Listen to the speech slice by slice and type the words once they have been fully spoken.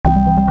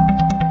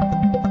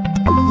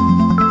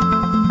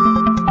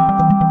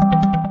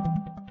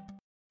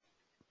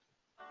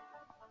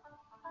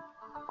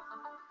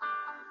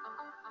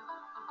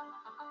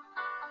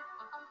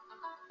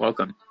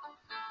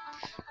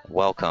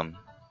welcome.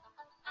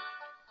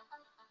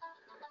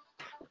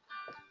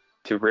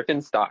 To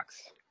Ripon Stocks.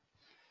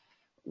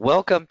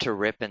 Welcome to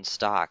Ripon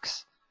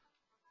Stocks.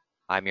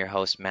 I'm your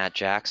host, Matt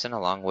Jackson,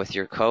 along with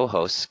your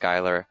co-host,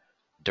 Skylar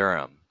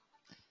Durham.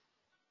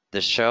 The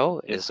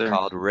show Yes, is sir.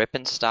 called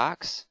Ripon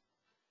Stocks,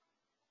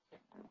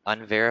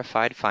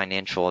 unverified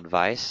financial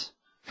advice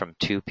from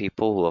two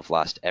people who have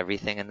lost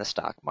everything in the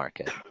stock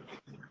market.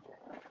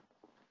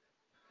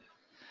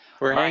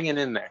 We're All right. hanging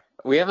in there.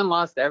 We haven't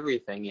lost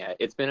everything yet.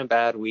 It's been a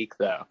bad week,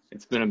 though.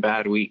 It's been a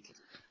bad week.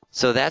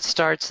 So that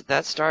starts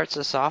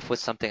us off with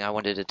something I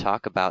wanted to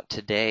talk about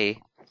today.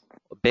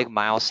 A big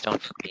milestone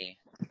for me.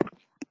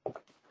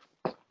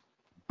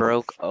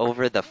 Broke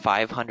over the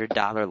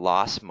 $500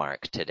 loss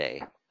mark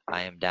today.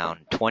 I am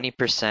down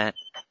 20%.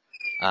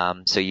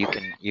 So you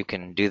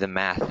can do the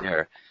math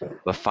there,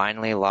 but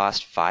finally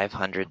lost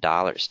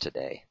 $500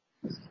 today.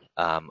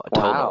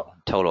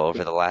 Total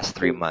over the last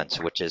 3 months,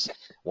 which is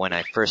when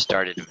I first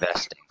started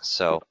investing.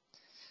 So,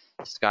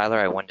 Skylar,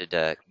 I wanted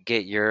to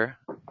get your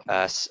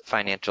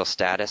financial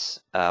status.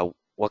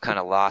 What kind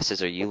of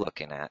losses are you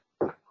looking at?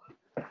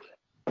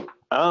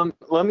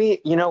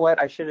 You know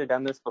what? I should have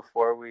done this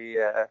before we,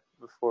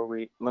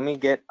 let me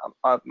get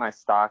up my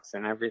stocks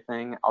and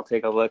everything. I'll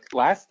take a look.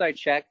 Last I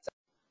checked.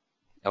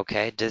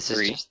 Okay, this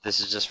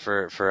is just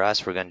for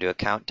us. We're going to do a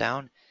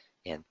countdown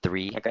in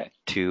 3,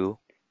 2,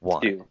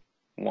 1. 2,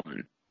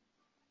 1.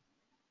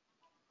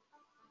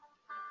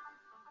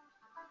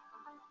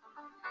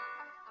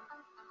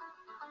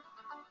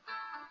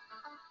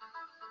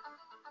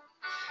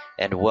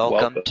 And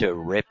welcome to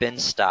Ripon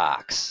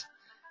Stocks.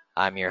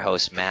 I'm your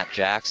host, Matt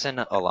Jackson,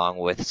 along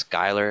with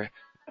Skylar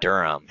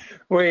Durham.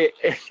 Wait,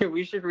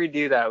 we should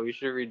redo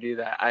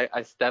that.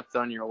 I stepped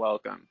on your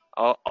welcome.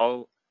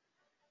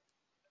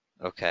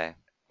 Okay.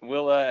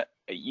 We'll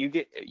you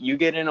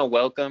get in a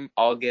welcome,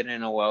 I'll get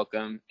in a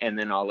welcome, and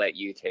then I'll let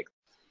you take.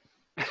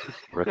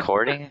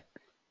 Recording.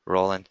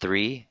 Rolling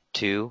 3,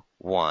 2,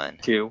 1.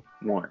 2,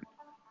 1.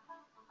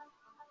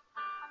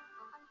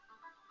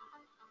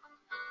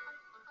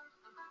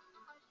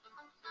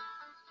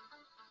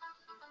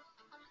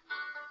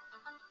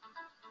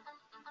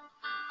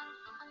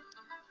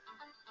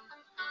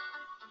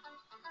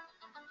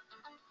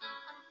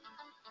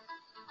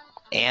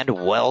 And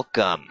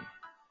welcome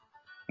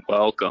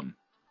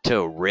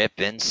to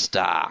Ripon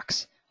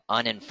Stocks,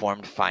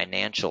 uninformed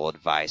financial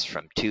advice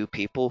from two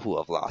people who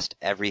have lost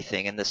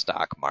everything in the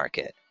stock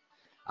market.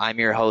 I'm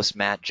your host,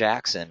 Matt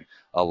Jackson,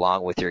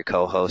 along with your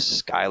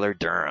co-host, Skylar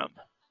Durham.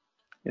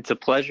 It's a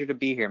pleasure to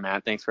be here,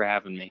 Matt. Thanks for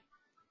having me.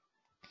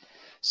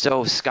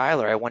 So,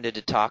 Skylar, I wanted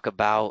to talk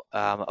about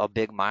a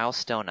big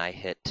milestone I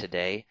hit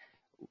today.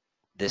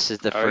 This is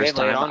the first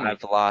time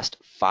I've lost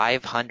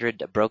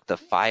broke the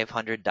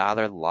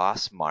 $500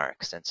 loss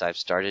mark since I've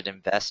started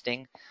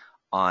investing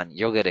on,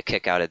 you'll get a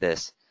kick out of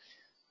this,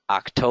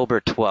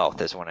 October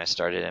 12th is when I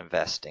started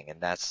investing.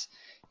 And that's,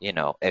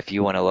 if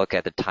you want to look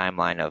at the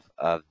timeline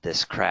of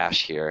this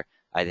crash here,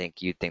 I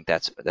think you'd think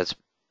that's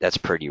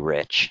pretty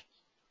rich.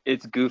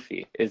 It's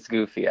goofy.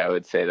 I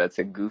would say that's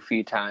a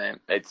goofy time.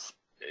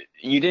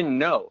 You didn't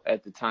know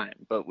at the time,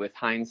 but with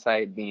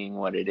hindsight being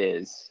what it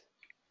is,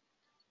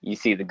 you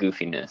see the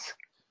goofiness.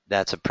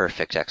 That's a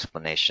perfect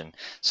explanation.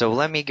 So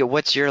let me get,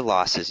 what's your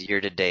losses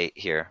year to date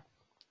here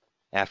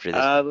after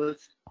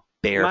this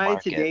bear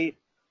market? To date,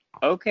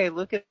 okay,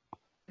 look at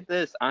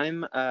this.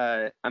 I'm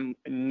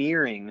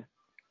nearing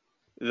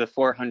the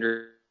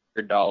 $400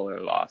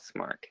 loss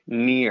mark.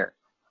 Near.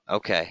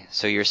 Okay,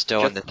 so you're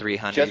still in the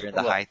 300, you're in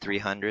the high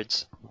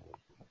 300s?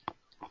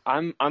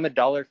 I'm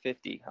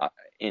 $1.50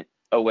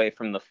 away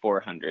from the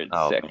 400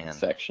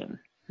 section.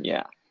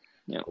 Yeah.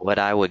 Yep. What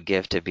I would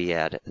give to be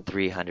at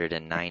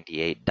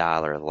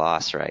 $398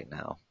 loss right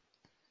now.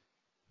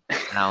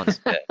 Sounds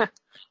good.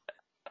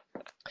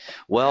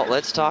 Well,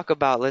 let's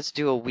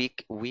do a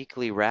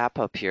weekly wrap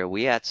up here.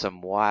 We had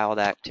some wild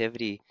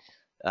activity.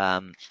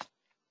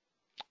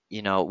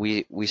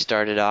 We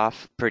started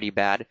off pretty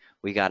bad.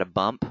 We got a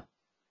bump,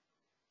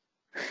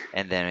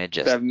 and then it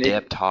just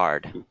dipped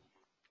hard.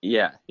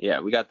 Yeah,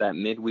 we got that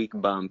midweek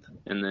bump,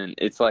 and then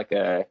it's like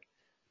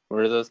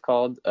what are those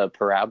called?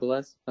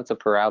 Parabolas? That's a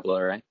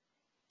parabola, right?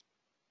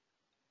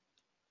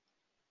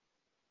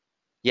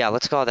 Yeah,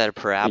 let's call that a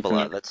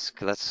parabola. Let's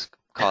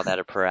call that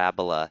a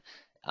parabola.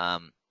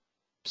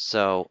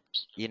 So,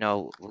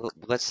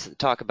 let's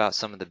talk about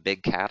some of the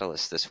big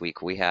catalysts this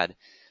week. We had,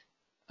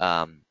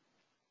 I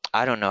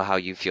don't know how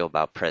you feel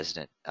about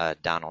President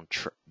Donald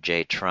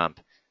J. Trump,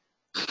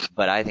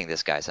 but I think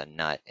this guy's a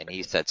nut, and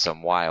he said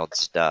some wild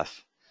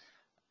stuff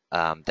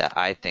that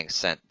I think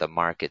sent the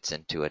markets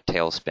into a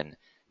tailspin.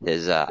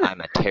 His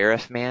I'm a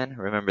tariff man.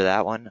 Remember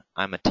that one?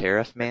 I'm a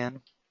tariff man.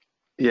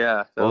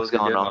 Yeah. What was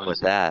going on with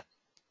that?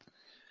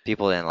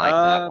 People didn't like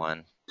that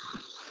one.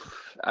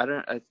 I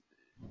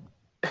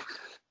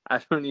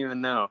don't even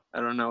know.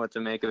 I don't know what to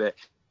make of it.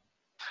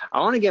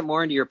 I want to get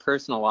more into your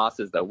personal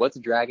losses, though. What's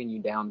dragging you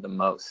down the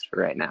most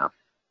right now?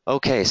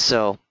 Okay,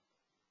 so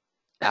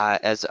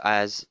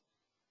as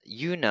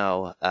you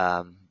know,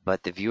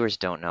 but the viewers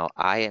don't know,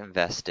 I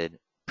invested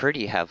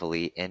pretty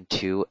heavily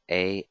into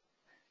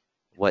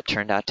what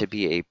turned out to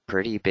be a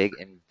pretty big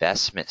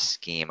investment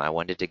scheme. I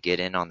wanted to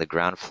get in on the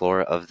ground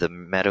floor of the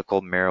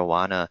medical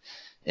marijuana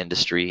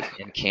industry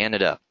in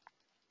Canada,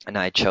 and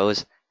I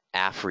chose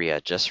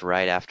Aphria just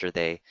right after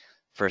they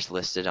first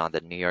listed on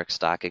the New York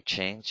Stock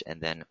Exchange, and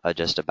then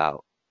just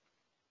about,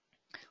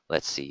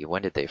 let's see,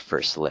 when did they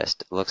first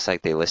list? It looks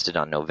like they listed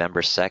on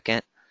November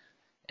 2nd,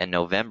 and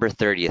November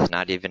 30th,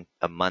 not even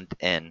a month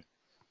in,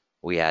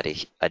 we had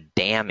a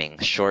damning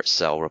short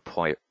sell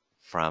report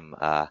from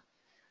I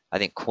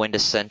think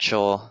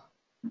Quintessential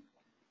What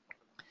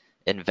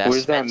does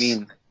that Investments.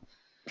 mean?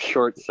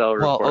 Short sell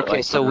Well, report, okay,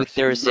 like some so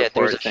there's a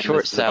report saying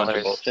short this is a bunch of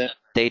sellers. bullshit?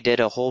 They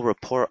did a whole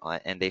report on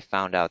it, and they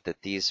found out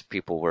that these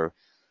people were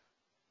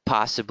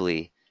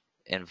possibly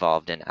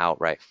involved in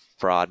outright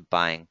fraud,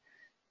 buying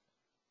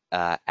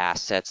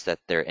assets that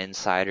their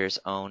insiders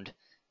owned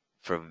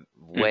for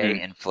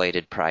way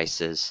inflated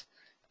prices.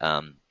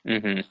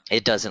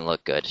 It doesn't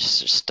look good.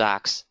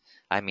 Stocks,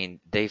 I mean,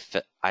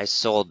 I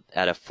sold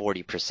at a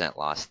 40%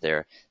 loss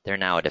there. They're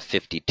now at a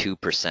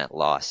 52%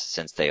 loss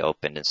since they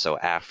opened, and so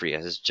Aphria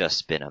has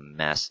just been a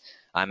mess.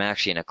 I'm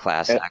actually in a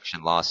class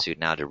action lawsuit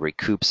now to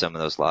recoup some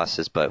of those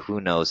losses, but who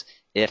knows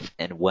if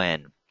and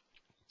when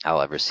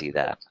I'll ever see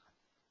that.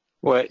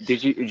 What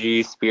did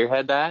you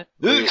spearhead that?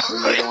 Were you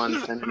the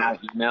one sending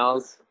out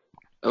emails?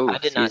 Oh, I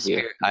did not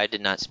excuse you. I did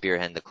not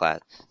spearhead the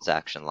class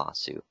action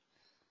lawsuit.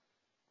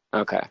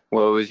 Okay.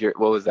 What was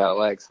that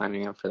like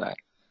signing up for that?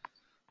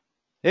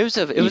 It was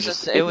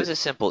a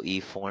simple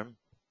e-form.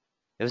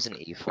 It was an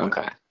e-form.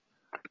 Okay.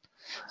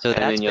 So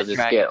and that's then you'll been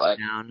just get like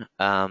down.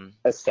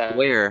 a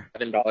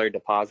 $7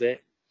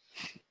 deposit.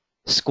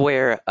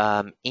 Square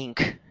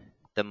Inc.,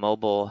 the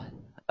mobile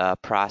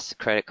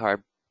credit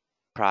card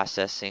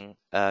processing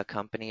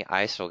company.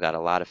 I still got a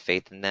lot of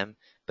faith in them,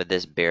 but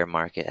this bear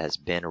market has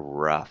been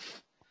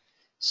rough.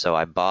 So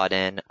I bought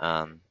in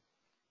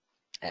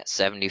at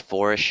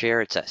 74 a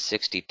share. It's at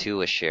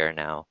 62 a share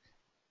now.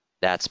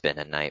 That's been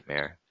a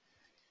nightmare.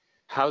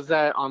 How's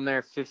that on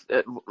their fifth?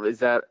 Is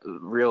that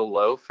real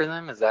low for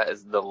them? Is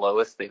the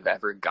lowest they've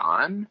ever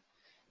gone?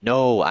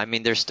 No, I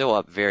mean they're still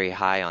up very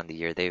high on the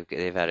year.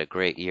 They've had a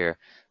great year,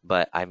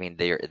 but I mean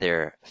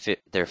their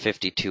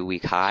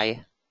 52-week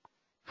high.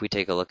 If we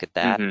take a look at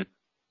that,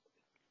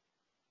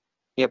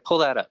 yeah, pull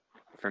that up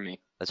for me.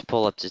 Let's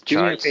pull up the charts.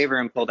 Do me a favor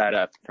and pull that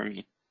up for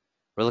me.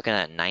 We're looking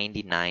at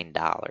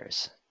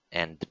 $99,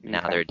 and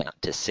now they're down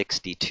to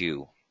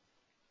 62.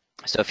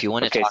 So if you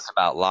want to talk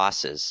about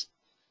losses,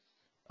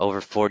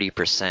 over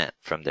 40%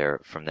 from their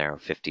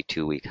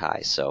 52-week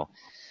high. So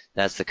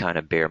that's the kind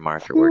of bear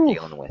market we're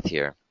dealing with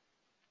here.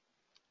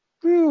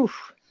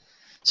 Oof.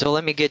 So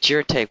let me get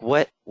your take.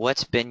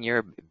 What's been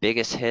your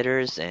biggest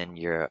hitters and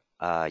your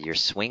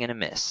swing and a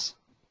miss?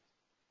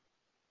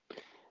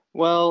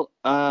 Well,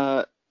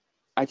 I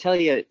tell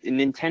you,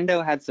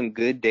 Nintendo had some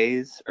good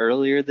days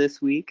earlier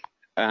this week,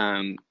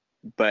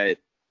 but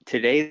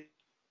today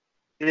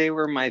they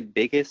were my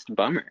biggest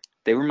bummer.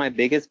 They were my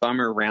biggest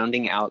bummer,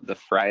 rounding out the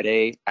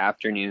Friday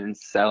afternoon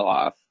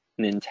sell-off.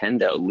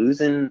 Nintendo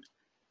losing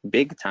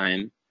big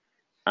time.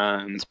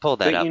 Let's pull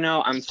that up.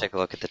 Let's take a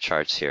look at the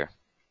charts here.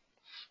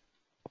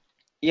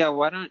 Yeah,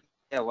 why don't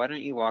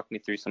you walk me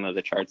through some of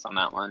the charts on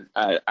that one?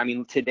 I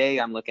mean, today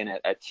I'm looking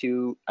at a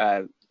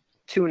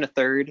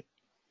 2.33%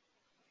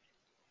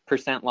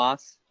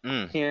 loss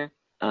here.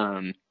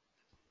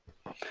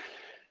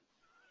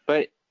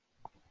 But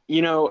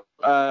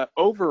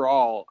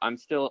overall, I'm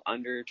still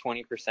under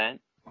 20%.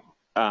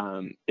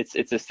 It's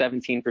a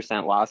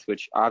 17% loss,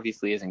 which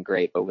obviously isn't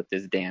great, but with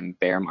this damn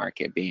bear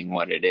market being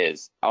what it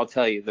is, I'll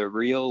tell you, the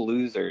real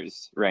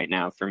losers right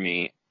now for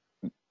me,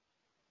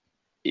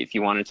 if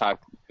you want to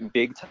talk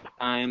big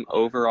time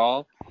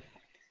overall,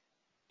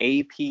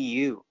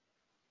 APU,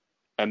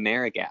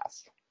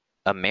 Amerigas.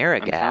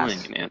 Amerigas? I'm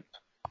telling you, man.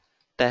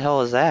 The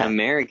hell is that?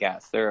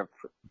 Amerigas.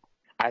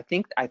 I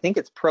think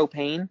it's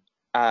propane.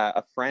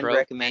 A friend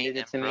recommended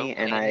it to me,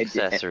 and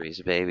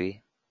accessories,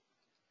 baby.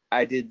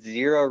 I did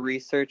zero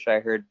research.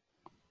 I heard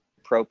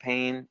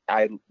propane.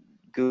 I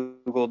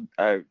Googled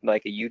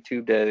like a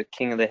YouTube to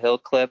King of the Hill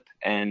clip,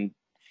 and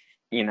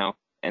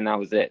and that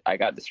was it. I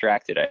got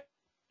distracted. I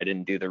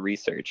didn't do the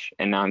research,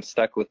 and now I'm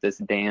stuck with this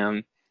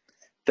damn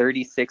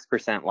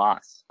 36%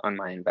 loss on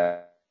my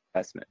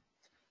investment.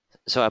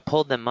 So I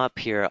pulled them up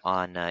here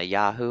on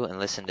Yahoo and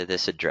listened to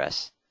this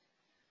address: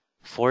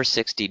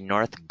 460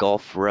 North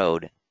Gulf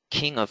Road,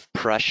 King of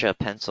Prussia,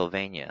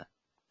 Pennsylvania.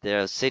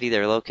 The city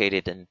they're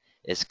located in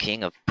is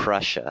King of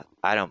Prussia.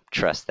 I don't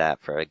trust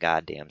that for a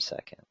goddamn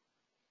second.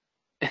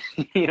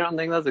 You don't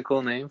think that's a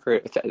cool name for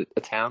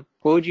a town?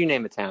 What would you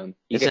name a town?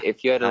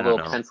 If you had a little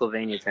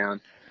Pennsylvania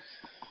town?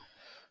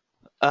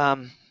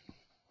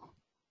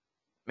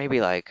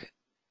 Maybe like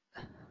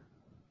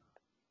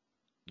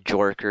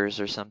Jorkers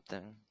or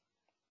something.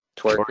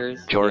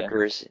 Twerkers?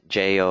 Jorkers,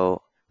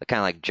 J-O, kind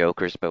of like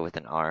Jokers, but with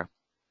an R.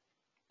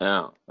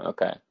 Oh,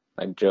 okay.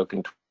 Like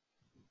joking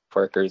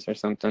twerkers or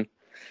something.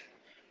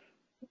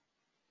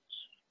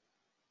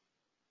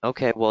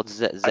 Okay, well,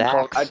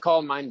 Zach. I'd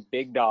call mine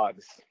Big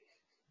Dogs.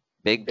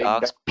 Big Big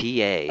Dogs,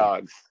 PA.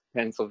 Dogs,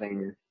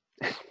 Pennsylvania.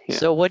 Yeah.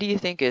 So what do you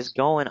think is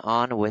going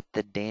on with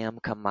the damn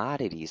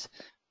commodities?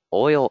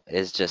 Oil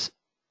is just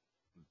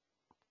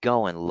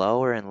going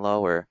lower and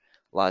lower,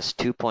 lost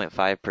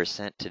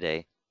 2.5%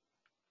 today.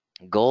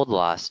 Gold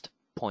lost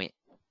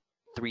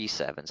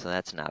 0.37, so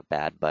that's not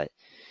bad, but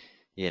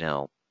you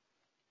know,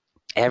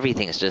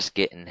 everything's just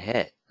getting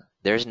hit.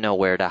 There's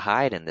nowhere to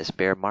hide in this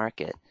bear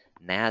market.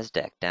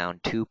 Nasdaq down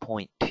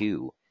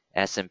 2.2,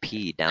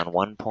 S&P down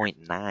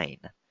 1.9.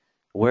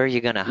 Where are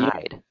you going to You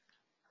hide?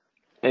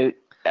 it,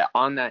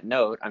 on that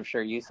note, I'm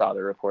sure you saw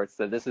the reports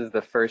that this is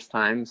the first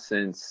time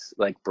since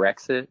like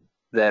Brexit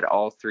that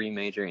all three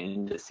major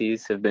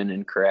indices have been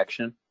in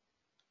correction.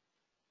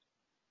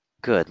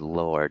 Good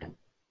Lord.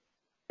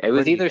 It What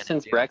was are you either going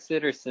since to do?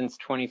 Brexit or since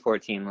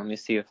 2014. Let me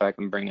see if I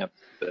can bring up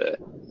the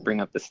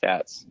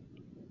stats.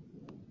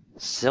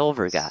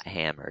 Silver got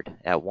hammered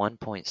at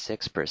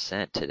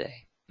 1.6%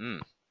 today.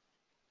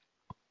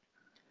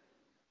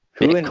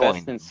 Who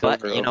invests Bitcoin, in but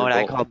silver you know over what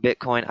I gold? call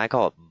Bitcoin? I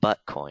call it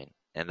buttcoin,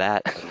 and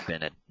that has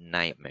been a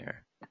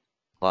nightmare.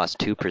 Lost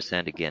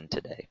 2% again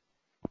today.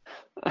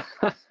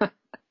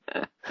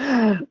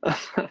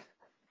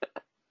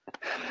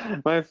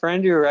 My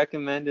friend who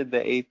recommended the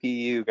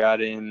APU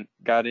got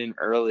in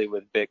early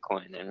with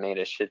Bitcoin and made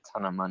a shit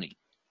ton of money,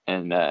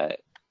 and I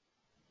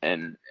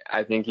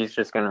think he's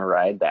just gonna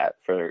ride that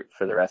for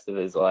the rest of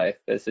his life.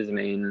 That's his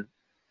main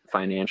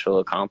financial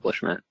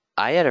accomplishment.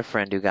 I had a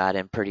friend who got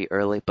in pretty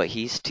early, but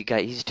he's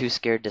too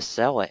scared to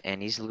sell it,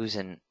 and he's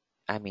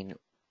I mean,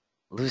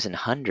 losing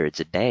hundreds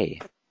a day.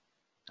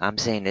 I'm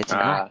saying it's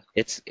not.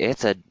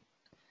 Uh,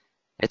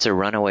 It's a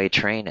runaway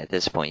train at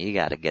this point. You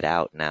got to get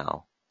out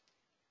now.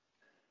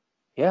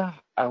 yeah,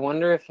 I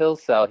wonder if he'll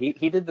sell. He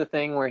did the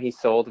thing where he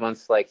sold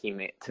once, like he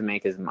made to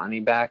make his money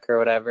back or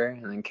whatever,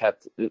 and then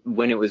kept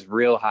when it was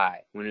real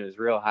high. When it was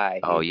real high,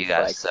 he Oh, was you just got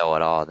to like sell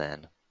it all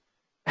then.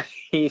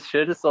 he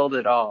should have sold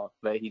it all,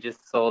 but he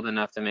just sold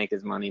enough to make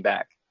his money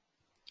back.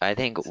 I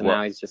think So what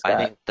now he's just I got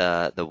think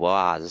the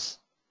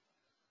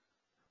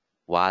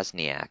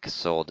Wozniak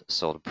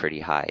sold pretty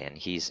high, and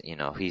he's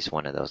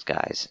one of those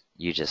guys.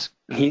 You just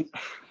he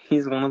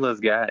he's one of those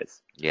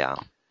guys. yeah.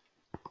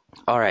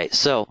 All right,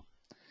 so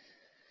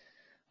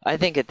I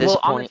think at this Well,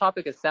 on the point,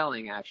 topic of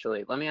selling,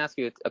 actually, let me ask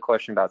you a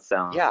question about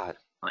selling. yeah.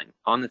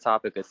 On the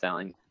topic of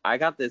selling, I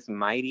got this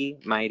mighty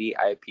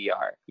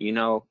IPR. You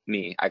know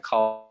me, I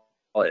call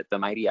it the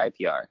mighty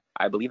IPR.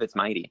 I believe it's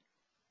mighty.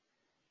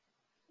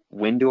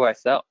 When do I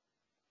sell?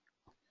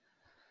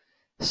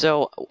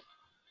 So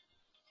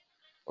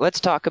let's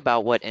talk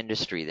about what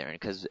industry they're in,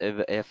 because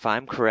if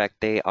I'm correct,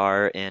 they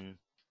are in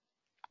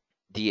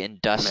the Marijuana.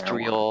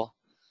 industrial,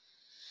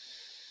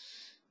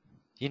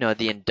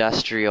 the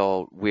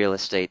industrial real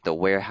estate, the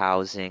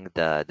warehousing,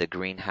 the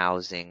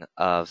greenhousing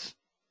of,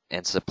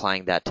 and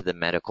supplying that to the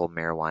medical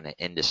marijuana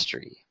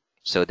industry.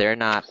 So they're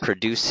not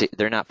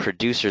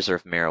producers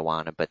of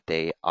marijuana, but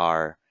they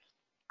are,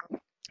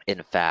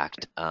 in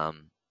fact,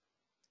 in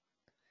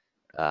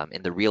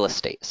the real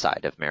estate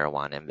side of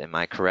marijuana. Am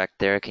I correct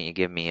there? Can you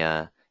give me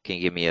a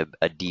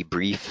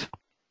debrief?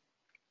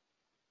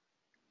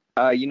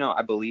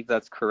 I believe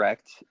that's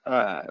correct.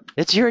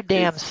 It's your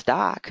damn It's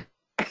stock.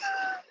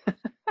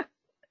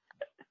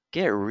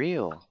 Get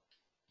real.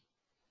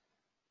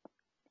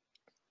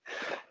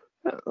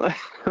 let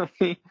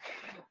me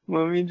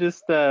let me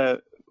just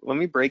let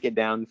me break it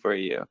down for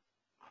you.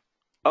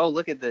 Oh,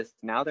 look at this.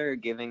 Now they're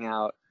giving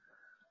out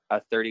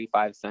a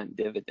 35-cent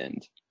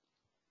dividend.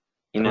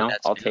 Oh,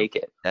 that's I'll new. take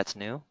it. That's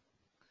new.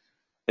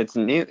 It's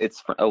new.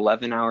 It's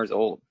 11 hours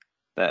old.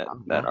 That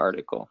Oh, that wow.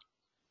 article.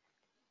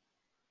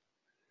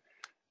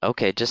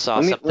 Okay, just saw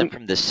Let something me.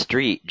 from The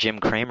Street, Jim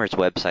Cramer's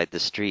website, The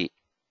Street.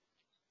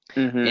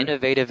 Mm-hmm.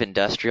 Innovative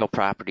industrial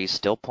properties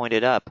still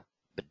pointed up,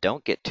 but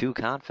don't get too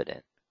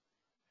confident.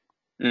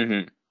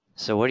 Mm-hmm.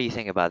 So what do you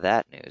think about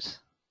that news?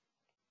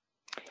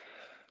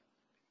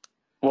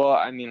 Well,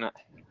 I mean,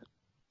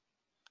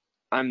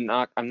 I'm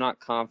not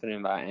confident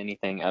about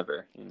anything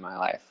ever in my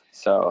life.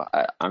 So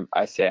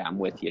I say I'm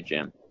with you,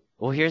 Jim.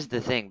 Well, here's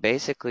the thing.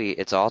 Basically,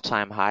 its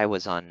all-time high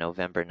was on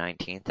November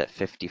 19th at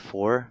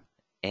 54,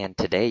 and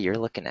today you're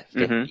looking at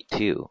Mm-hmm.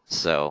 52.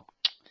 So,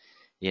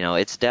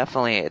 it's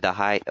definitely the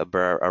high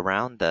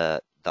around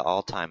the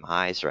all-time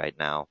highs right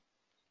now.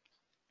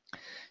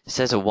 It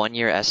says a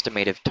 1-year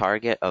estimated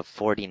target of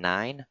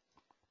 49.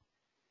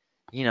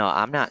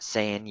 I'm not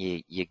saying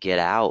you get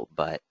out,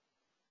 but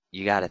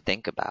you got to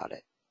think about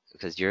it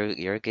because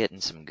you're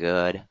getting some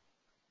good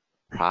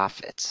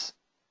profits.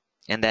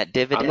 And that I'm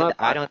dividend, not.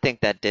 I don't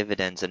think that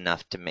dividend's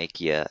enough to make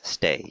you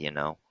stay.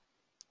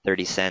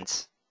 30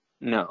 cents.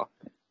 No,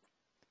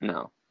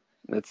 no.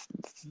 It's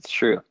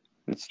true.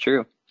 It's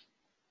true.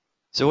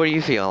 So what do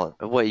you feel?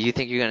 What, you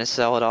think you're going to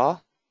sell it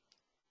all?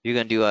 You're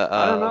going to do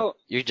I don't know.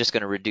 you're just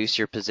going to reduce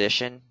your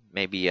position,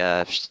 maybe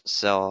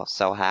sell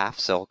half,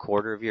 sell a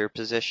quarter of your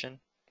position?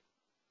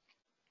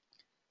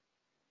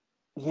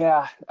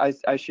 Yeah,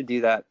 I should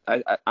do that.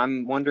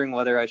 I'm wondering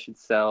whether I should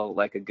sell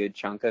like a good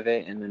chunk of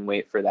it and then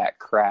wait for that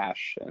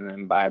crash and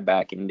then buy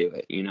back into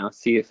it, you know?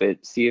 See if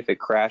it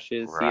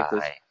crashes, see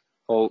Right.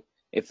 whole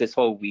if this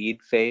whole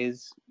weed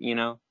phase,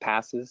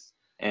 passes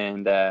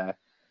and and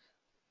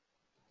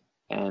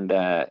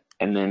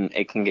then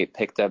it can get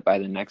picked up by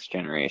the next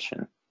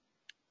generation.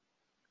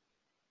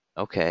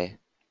 Okay.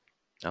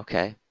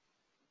 Okay.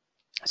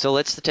 So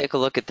let's take a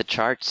look at the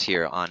charts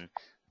here on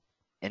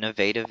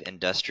innovative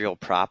industrial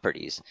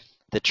properties.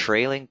 The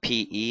trailing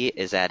PE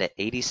is at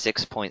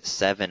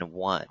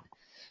 86.71.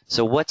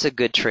 So what's a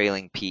good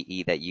trailing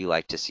PE that you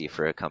like to see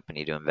for a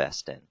company to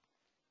invest in?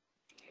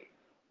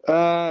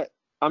 Uh,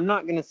 I'm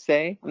not gonna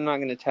say. I'm not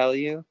gonna tell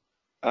you.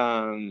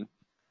 Um,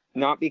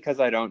 Not because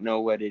I don't know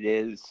what it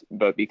is,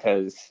 but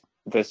because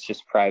that's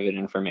just private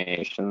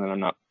information that I'm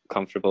not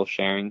comfortable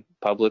sharing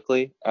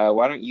publicly.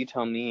 Why don't you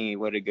tell me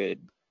what a good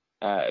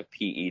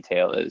PE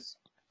tail is?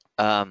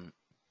 Um,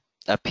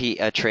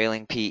 a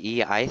trailing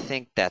PE, I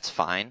think that's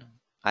fine.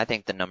 I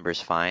think the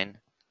number's fine.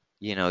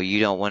 You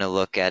don't want to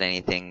look at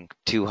anything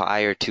too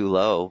high or too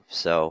low,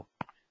 so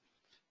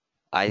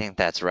I think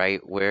that's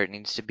right where it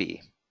needs to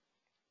be.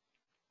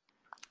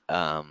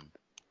 Um,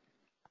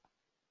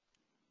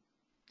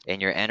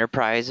 and your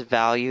enterprise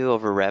value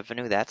over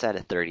revenue, that's at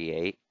a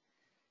 38.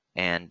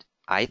 And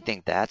I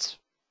think that's,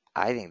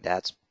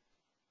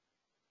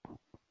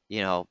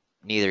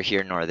 neither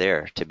here nor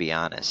there, to be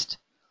honest.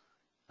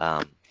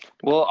 Um,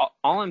 Well,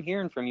 all I'm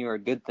hearing from you are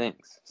good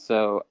things.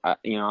 So,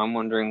 I'm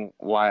wondering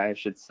why I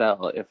should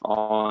sell if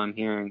all I'm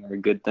hearing are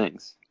good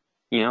things.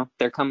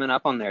 They're coming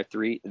up on their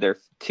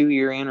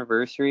 2-year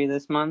anniversary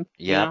this month.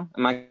 yep,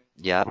 Am I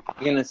yep.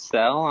 gonna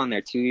sell on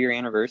their 2-year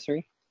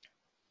anniversary?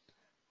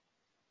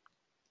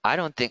 I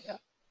don't think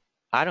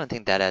I don't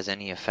think that has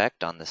any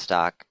effect on the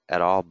stock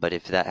at all, but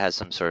if that has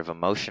some sort of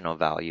emotional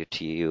value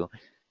to you,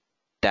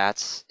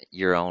 that's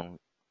your own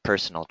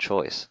personal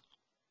choice.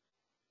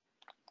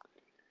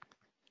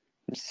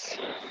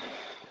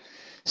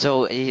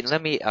 So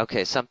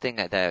okay, something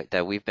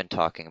that we've been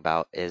talking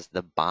about is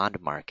the bond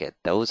market.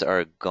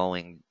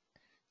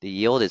 The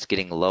yield is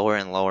getting lower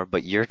and lower,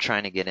 but you're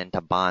trying to get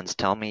into bonds.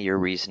 Tell me your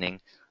reasoning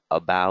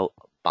about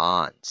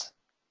bonds.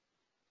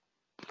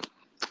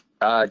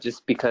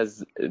 Just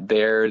because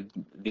they're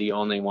the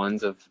only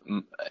ones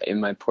in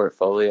my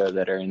portfolio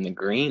that are in the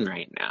green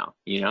right now.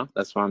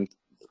 That's why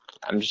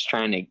I'm just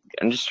trying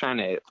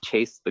to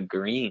chase the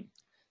green.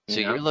 So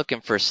You you're know,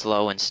 looking for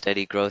slow and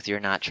steady growth. You're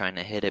not trying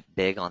to hit it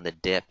big on the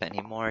dip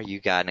anymore.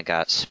 You kind of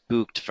got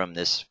spooked from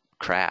this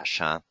crash,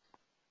 huh?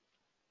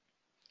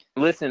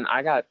 listen,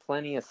 I got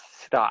plenty of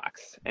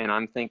stocks, and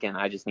I'm thinking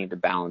I just need to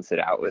balance it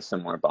out with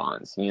some more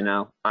bonds.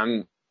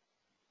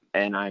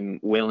 I'm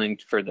willing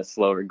for the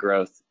slower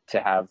growth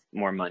to have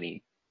more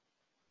money,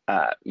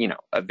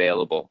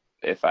 available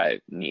if I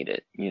need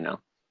it.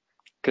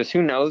 Because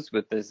who knows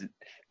with this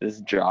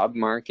job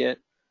market.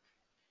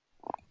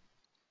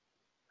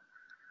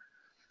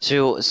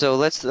 So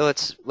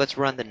let's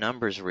run the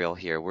numbers real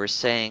here. We're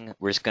saying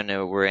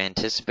we're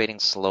anticipating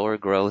slower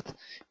growth.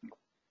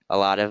 A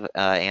lot of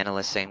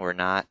analysts saying we're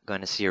not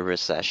going to see a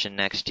recession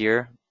next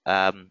year.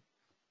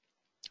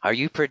 Are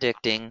you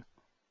predicting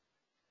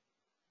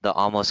the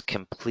almost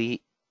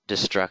complete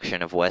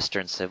destruction of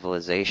Western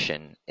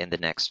civilization in the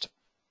next,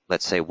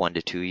 let's say, 1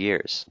 to 2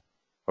 years?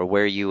 Or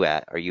where are you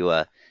at? Are you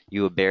a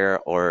bear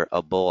or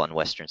a bull on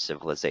Western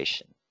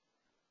civilization?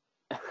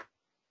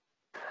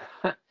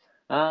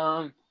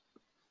 um,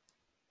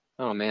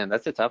 oh man,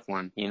 that's a tough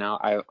one.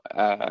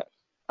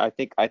 I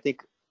think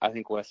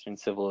Western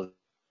civilization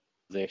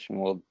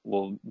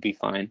will be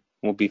fine.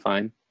 Will be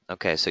fine.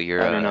 Okay, so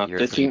I don't know. you're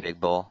a pretty big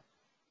bull.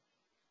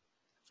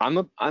 I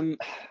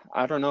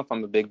don't know if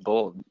I'm a big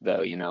bull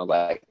though.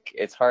 Like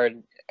it's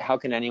hard. How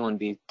can anyone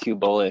be too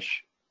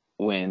bullish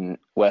when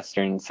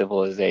Western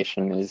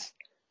civilization is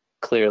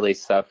clearly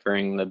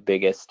suffering the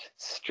biggest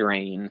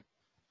strain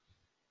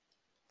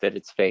that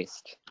it's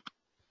faced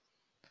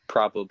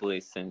probably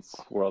since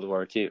World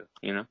War II?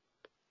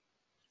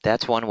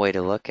 That's one way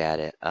to look at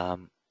it.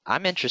 I'm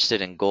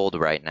interested in gold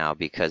right now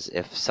because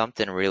if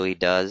something really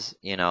does,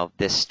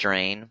 this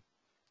strain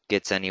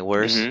gets any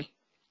worse, Mm-hmm.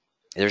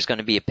 there's going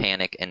to be a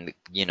panic and,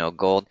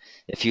 gold,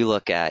 if you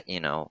look at,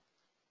 if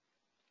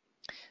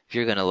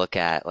you're going to look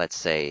at, let's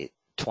say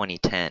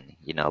 2010,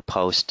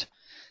 post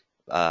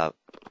uh,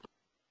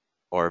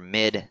 or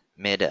mid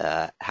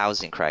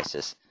housing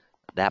crisis,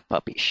 that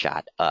puppy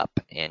shot up.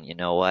 And you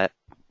know what?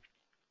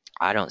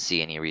 I don't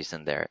see any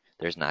reason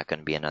there's not going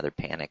to be another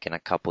panic in a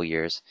couple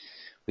years.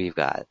 We've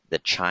got the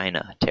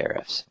China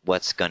tariffs.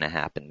 What's going to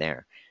happen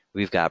there?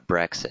 We've got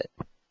Brexit.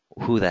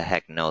 Who the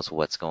heck knows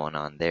what's going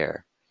on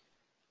there?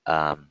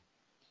 Um,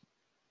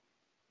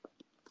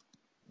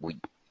 we,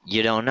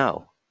 you don't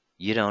know.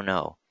 You don't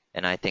know.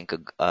 And I think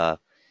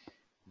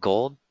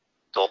gold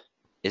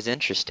is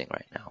interesting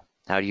right now.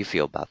 How do you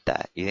feel about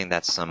that? You think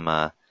that's you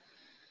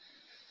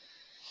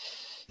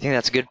think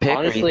that's a good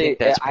pick, or you think Honestly,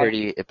 that's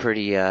pretty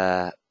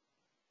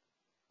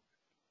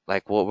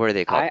Like what were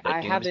they called? The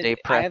doomsday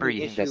I have prepper? an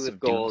You think issue that's some with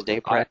gold. doomsday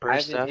I prepper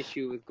have an stuff?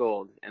 issue with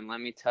gold, and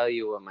let me tell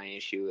you what my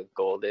issue with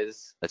gold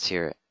is. Let's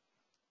hear it.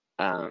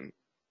 Um,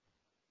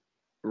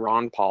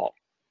 Ron Paul,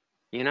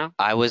 you know,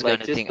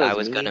 like just I those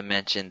was gonna memes.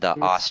 mention the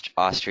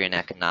Austrian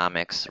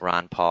economics,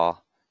 Ron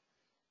Paul.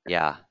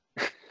 Yeah,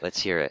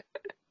 let's hear it.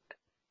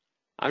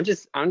 I'm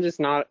just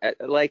not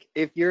like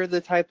if you're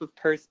the type of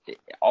person,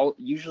 all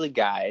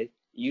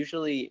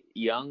usually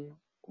young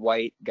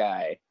white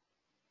guy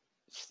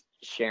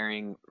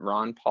sharing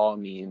Ron Paul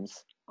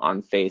memes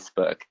on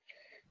Facebook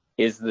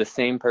is the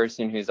same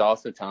person who's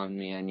also telling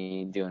me I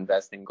need to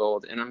invest in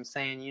gold. And I'm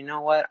saying, you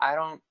know what? I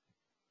don't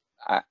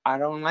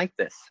like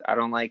this. I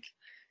don't like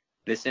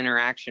this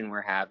interaction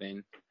we're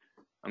having.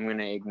 I'm going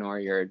to ignore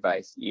your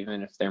advice,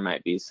 even if there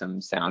might be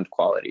some sound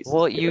qualities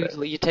Well, to it.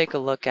 you take a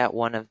look at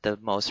one of the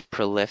most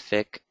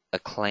prolific,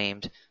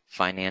 acclaimed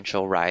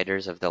financial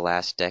writers of the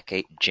last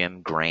decade,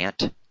 Jim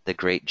Grant, the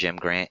great Jim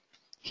Grant.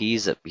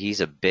 He's a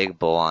big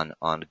bull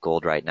on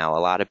gold right now. A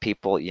lot of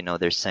people,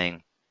 they're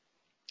saying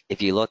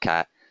if you look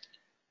at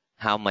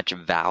how much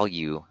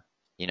value,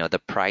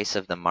 the price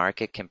of the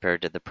market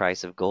compared to the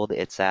price of gold,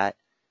 it's at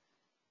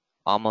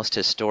almost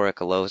historic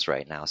lows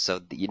right now. So,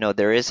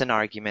 there is an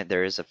argument,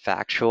 there's a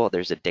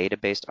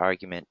data-based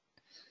argument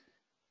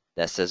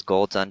that says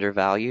gold's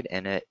undervalued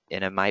and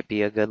it might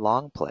be a good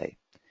long play.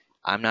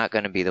 I'm not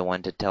going to be the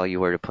one to tell you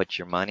where to put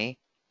your money.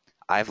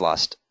 I've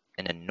lost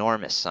an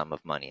enormous sum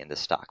of money in the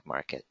stock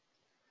market.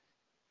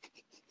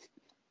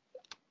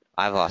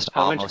 I've lost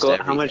How much almost gold?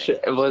 How much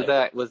everything.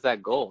 was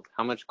that gold?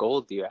 How much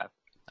gold do you have?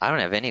 I don't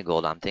have any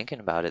gold. I'm thinking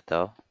about it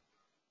though.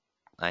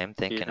 I am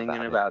You're thinking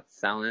thinking about it. about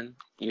selling.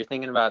 You're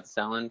thinking about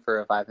selling for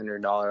a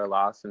 $500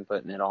 loss and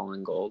putting it all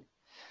in gold.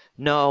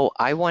 No,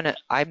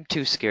 I'm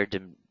too scared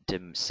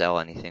to sell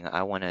anything.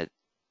 I want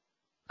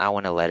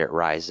to let it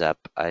rise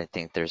up. I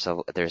think there's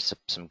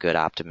some good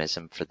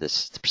optimism for this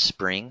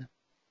spring.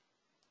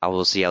 I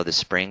will see how the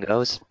spring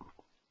goes.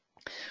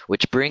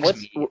 Which brings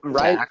What's me to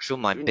right?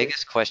 my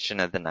biggest question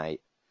of the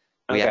night.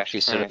 We Okay,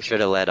 actually all right. should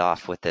have led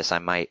off with this. I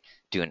might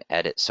do an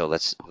edit, so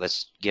let's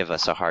give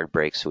us a hard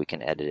break so we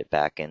can edit it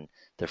back in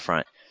the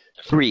front.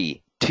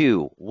 3,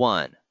 2,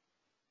 1.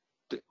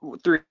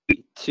 Three,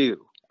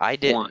 two, I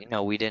one, didn't.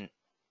 No, we didn't.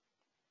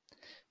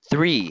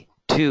 3,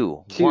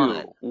 2,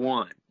 1. two,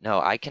 one. No,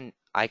 I can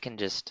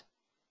just.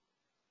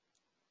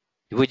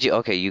 Would you?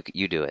 Okay,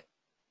 you do it.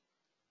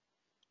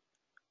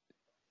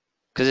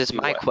 Because it's Do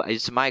my what?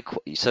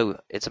 so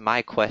it's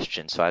my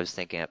question. So I was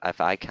thinking if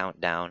I count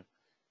down,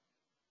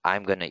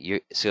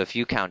 so if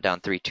you count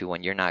down 3, 2,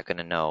 1, you're not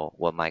gonna know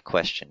what my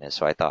question is.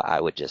 So I thought I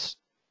would just.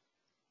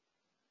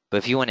 But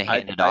if you want to I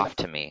hand it I off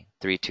to me,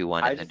 3, 2,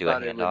 1, I and then just do a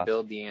thought it would handoff.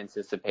 build the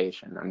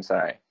anticipation. I'm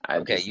sorry. I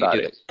Okay, just you do thought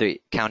it. it.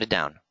 3. Count it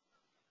down.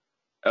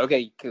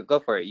 Okay, go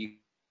for it. You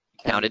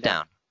count Count it it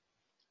down. down.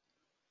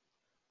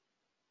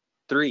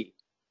 3,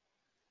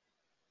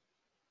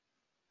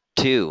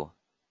 2.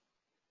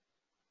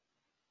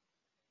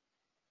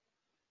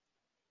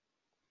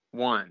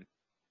 1.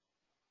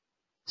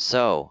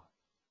 So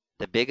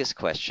the biggest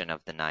question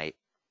of the night,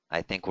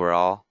 I think we're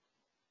all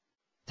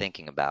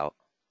thinking about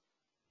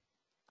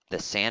the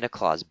Santa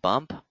Claus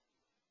bump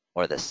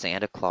or the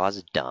Santa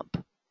Claus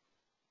dump.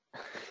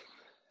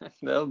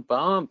 The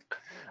bump.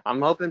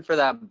 I'm hoping for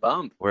that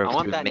bump. We're I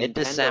want through that Nintendo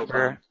mid-December.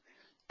 bump.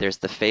 There's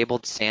the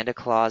fabled Santa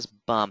Claus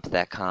bump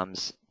that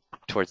comes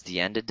towards the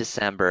end of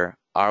December.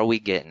 Are we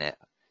getting it?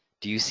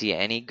 Do you see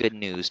any good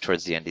news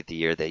towards the end of the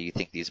year that you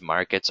think these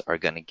markets are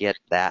going to get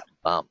that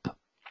bump?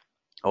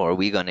 Or are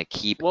we going to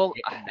keep Well,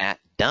 getting that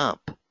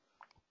dump?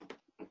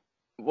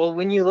 Well,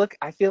 when you look,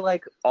 I feel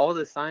like all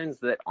the signs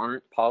that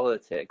aren't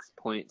politics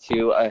point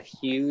to a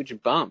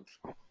huge bump,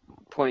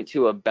 point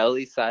to a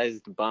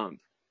belly-sized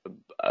bump,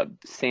 a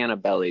Santa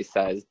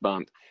belly-sized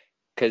bump.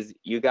 Because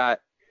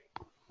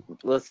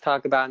let's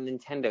talk about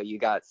Nintendo. You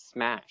got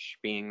Smash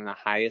being the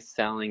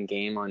highest-selling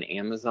game on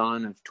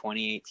Amazon of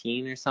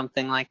 2018 or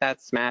something like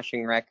that,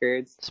 smashing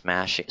records.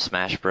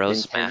 Smash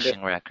Bros. Nintendo,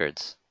 Smashing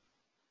records.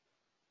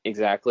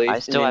 exactly. I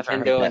still haven't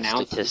heard Nintendo that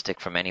announced. statistic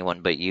from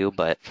anyone but you,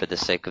 but for the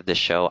sake of the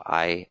show,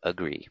 I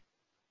agree.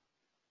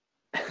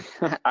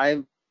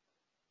 I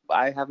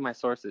have my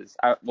sources.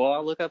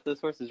 I'll look up the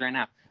sources right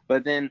now.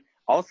 But then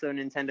also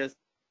Nintendo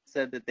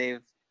said that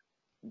they've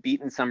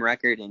beaten some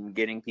record in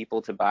getting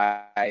people to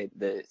buy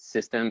the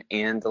system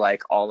and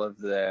like all of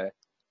the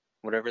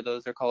whatever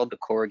those are called, the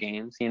core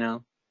games,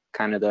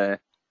 kind of the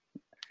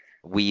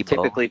Weibo.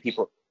 typically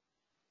people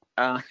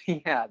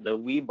yeah, the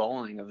Wii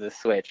bowling of the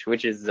Switch,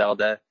 which is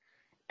Zelda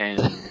and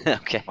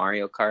Okay.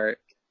 Mario Kart.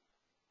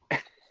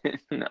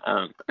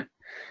 um,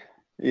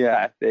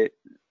 yeah,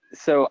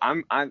 so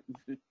I'm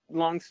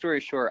long story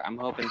short, I'm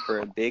hoping for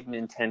a big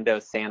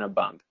Nintendo Santa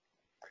bump.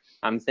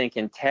 I'm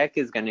thinking tech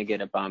is going to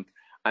get a bump.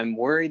 I'm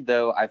worried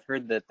though. I've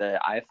heard that the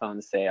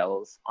iPhone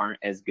sales aren't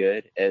as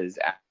good as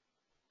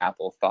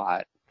Apple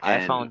thought,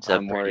 and iPhone's a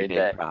I'm pretty worried big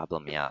that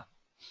problem, yeah.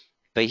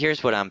 But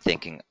here's what I'm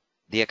thinking.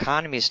 The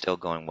economy is still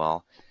going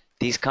well.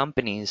 These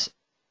companies,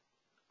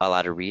 a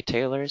lot of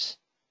retailers,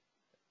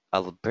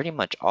 pretty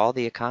much all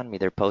the economy,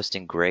 they're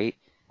posting great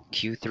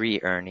Q3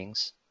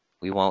 earnings.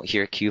 We won't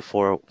hear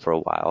Q4 for a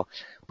while,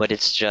 but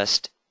it's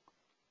just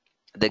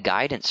the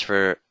guidance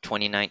for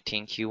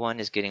 2019 Q1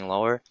 is getting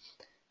lower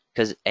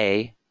because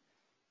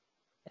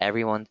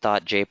everyone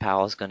thought Jay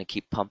Powell's going to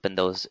keep pumping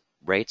those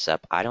rates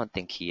up. I don't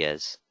think he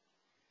is.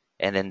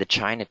 And then the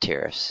China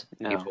tariffs.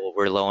 No. People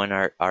were lowering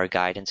our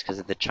guidance because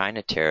of the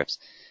China tariffs.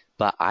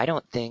 But I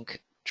don't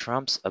think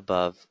Trump's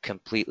above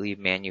completely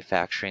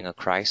manufacturing a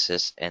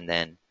crisis and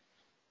then,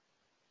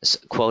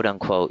 quote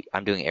unquote,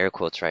 I'm doing air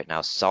quotes right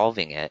now,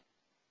 solving it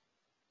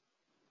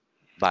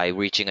by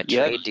reaching a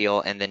Yep. trade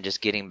deal and then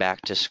just getting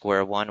back to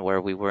square one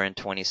where we were in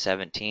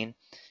 2017.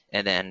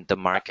 And then the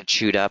market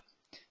shoot up.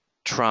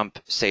 Trump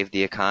saved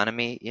the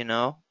economy,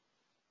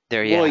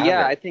 There you Well, have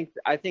yeah, it.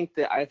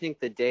 I think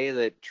the day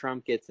that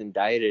Trump gets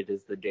indicted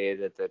is the day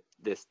that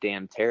this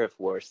damn tariff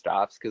war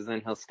stops, because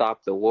then he'll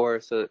stop the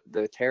war, so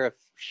the tariff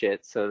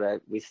shit, so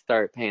that we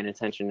start paying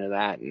attention to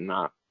that and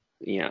not,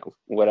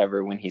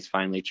 whatever, when he's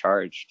finally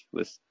charged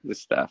with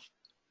stuff.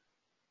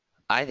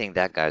 I think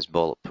that guy's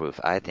bulletproof.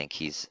 I think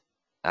he's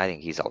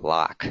a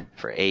lock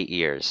for 8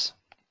 years.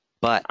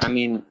 But I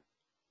mean,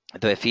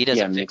 if he yeah,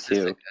 doesn't me fix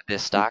too,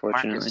 this stock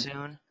market unfortunately.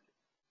 soon,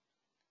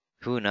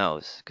 who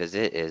knows? Because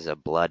it is a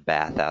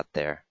bloodbath out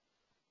there.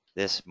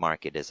 This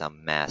market is a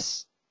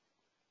mess.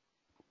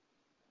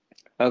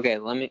 Okay,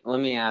 let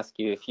me ask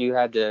you, if you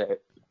had to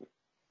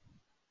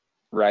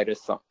write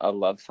a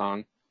love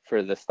song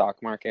for the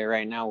stock market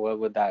right now, what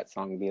would that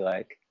song be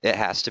like? It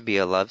has to be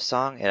a love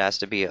song. It has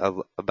to be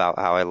about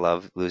how I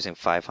love losing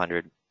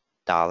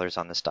 $500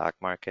 on the stock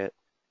market.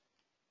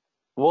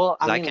 Well,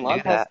 I 'Cause I mean, can do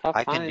love has that. tough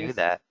I can do times.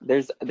 that.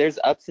 There's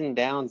ups and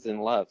downs in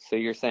love. So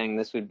you're saying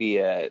this would be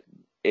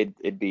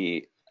it'd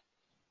be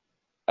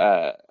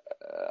a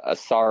a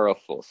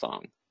sorrowful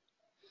song,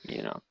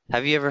 you know?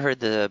 Have you ever heard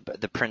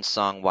the Prince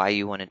song "Why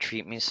You Want to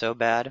Treat Me So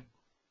Bad"?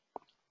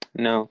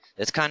 No.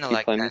 It's kind of Can you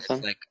like play me that. It's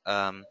some? like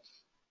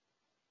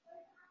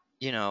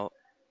you know,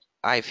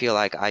 I feel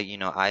like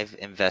I've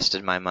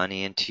invested my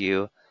money into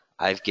you.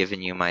 I've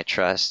given you my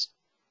trust.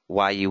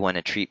 Why you want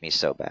to treat me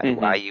so bad?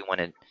 Why Mm-hmm. you want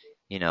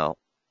to,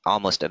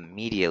 almost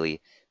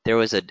immediately. There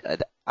was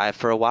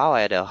for a while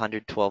I had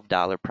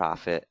 $112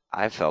 profit.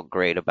 I felt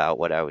great about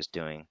what I was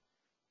doing.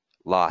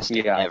 Lost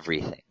Yeah.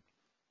 everything.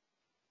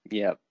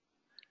 Yep.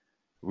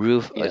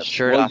 A Yep.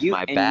 shirt Well, off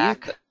my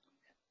back,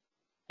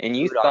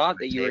 you food off thought my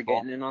that you were table.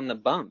 getting in on the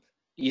bump.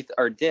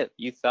 Or dip.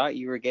 You thought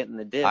you were getting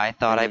the dip, I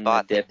thought and I then the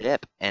bought the dip.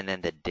 dip, and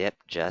then the dip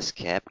just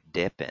kept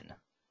dipping.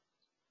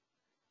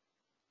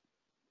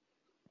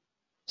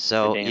 It's a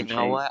So, you damn know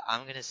shame. what?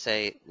 I'm gonna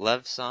say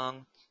love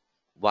song,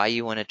 Why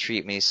You Want to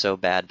Treat Me So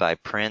Bad by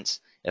Prince.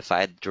 If I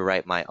had to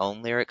write my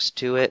own lyrics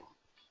to it,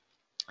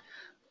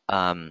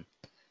 um,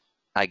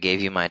 I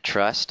gave you my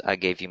trust, I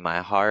gave you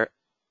my heart,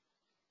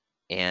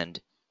 and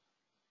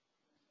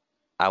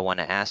I want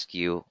to ask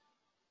you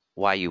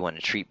why you want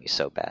to treat me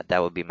so bad.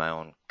 That would be my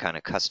own kind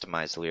of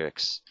customized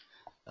lyrics.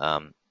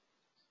 Um,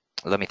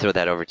 Let me throw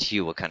that over to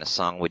you. What kind of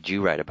song would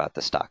you write about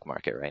the stock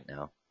market right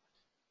now?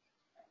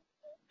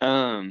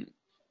 Um,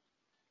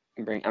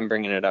 I'm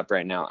bringing it up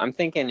right now. I'm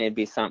thinking it'd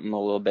be something a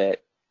little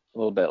bit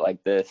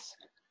like this.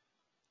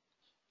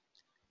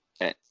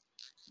 Eh,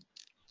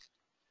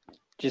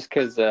 Just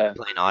because,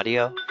 Plain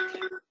audio?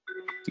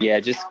 yeah,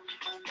 just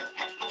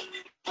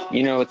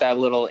with that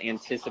little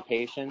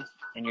anticipation,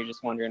 and you're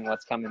just wondering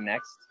what's coming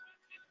next,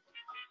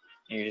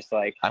 and you're just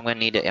like, I'm gonna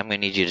need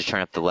you to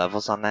turn up the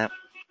levels on that.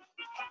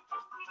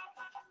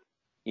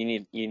 you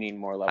need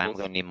more I'm levels.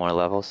 gonna need more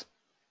levels.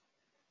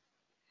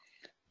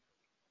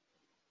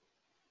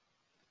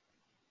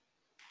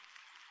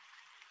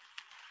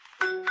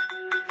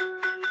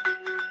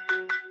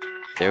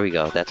 There we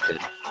go. That's good.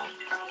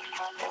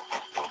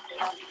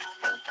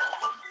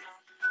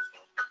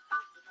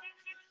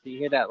 So you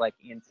hear that like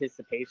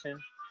anticipation,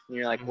 and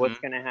you're like, hmm what's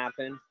gonna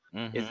happen?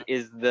 hmm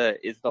Is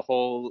the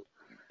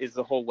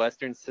whole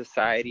Western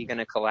society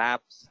gonna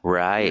collapse?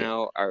 Right.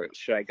 Or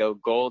should I go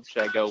gold?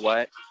 Should I go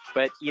what?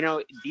 But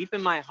deep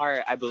in my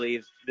heart, I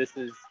believe this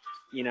is,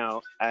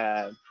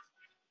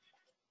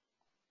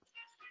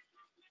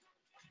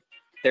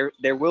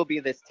 there will be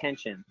this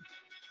tension.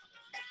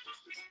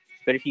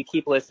 But if you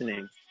keep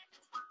listening,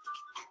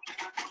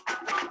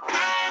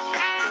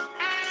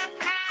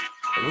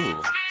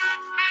 Ooh.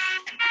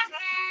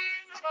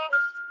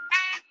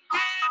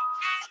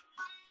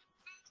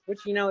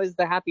 which is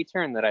the happy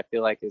turn that I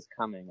feel like is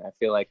coming. I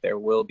feel like there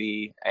will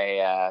be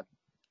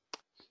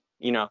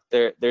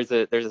there's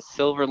a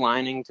silver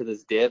lining to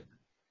this dip,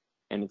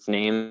 and its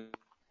name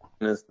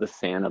is the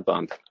Santa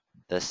bump.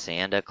 The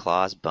Santa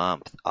Claus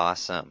bump.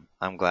 Awesome.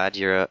 I'm glad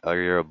you're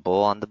a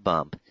bull on the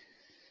bump.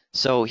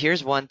 So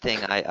here's one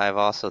thing I've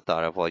also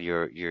thought of while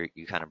you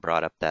kind of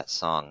brought up that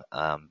song.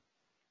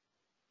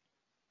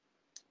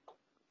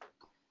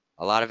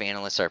 A lot of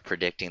analysts are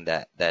predicting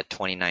that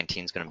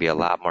 2019 is going to be a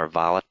lot more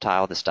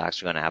volatile. The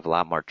stocks are going to have a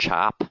lot more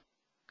chop. Going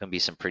to be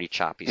some pretty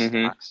choppy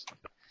Mm-hmm. stocks.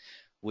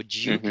 Would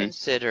you Mm-hmm.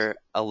 consider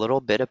a little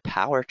bit of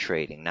power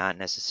trading, not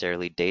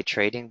necessarily day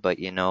trading, but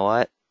you know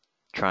what?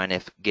 trying to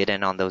get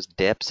in on those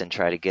dips and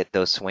try to get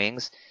those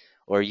swings?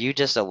 Or are you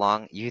just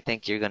you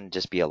think you're going to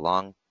just be a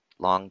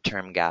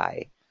long-term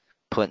guy,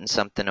 putting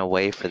something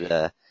away for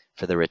the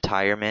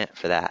retirement,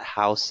 for that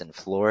house in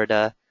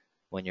Florida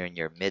when you're in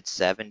your mid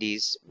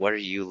 70s? What are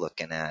you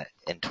looking at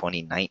in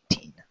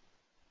 2019?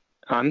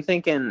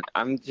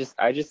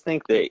 I just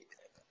think that,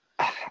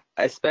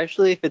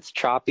 especially if it's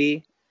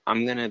choppy,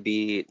 I'm gonna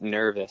be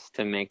nervous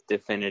to make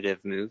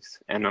definitive moves,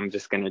 and I'm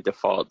just gonna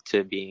default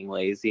to being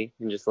lazy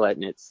and just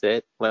letting it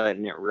sit,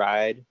 letting it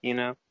ride, you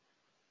know.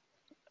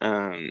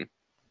 Um,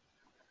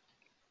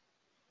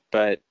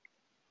 but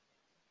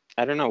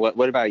I don't know.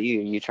 What about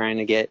you? You trying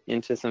to get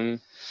into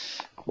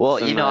Well,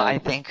 some I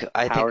think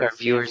power our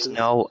viewers stances?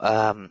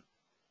 know,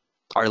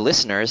 our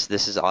listeners,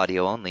 this is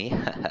audio only.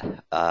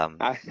 That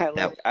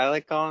I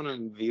like calling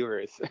them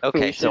viewers.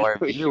 Okay, so our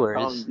We should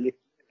call viewers them.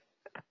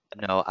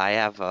 know I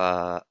have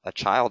a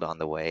child on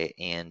the way,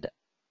 and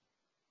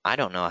I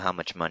don't know how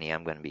much money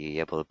I'm going to be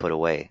able to put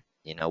away.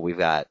 We've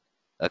got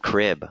a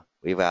crib,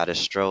 we've got a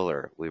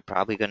stroller. We're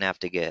probably going to have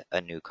to get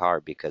a new car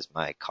because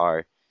my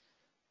car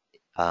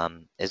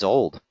is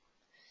old.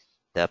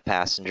 The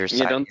passenger Yeah,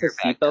 side don't the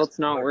airbag doesn't seatbelts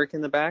not work. work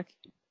in the back?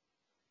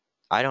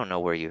 I don't know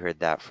where you heard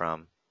that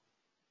from.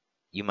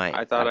 You might,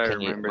 I thought I can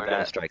you, remember we're going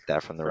to that strike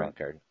that from the from.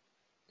 record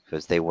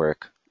because they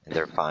work and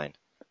they're fine.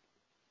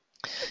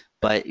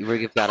 But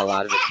we've got a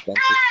lot of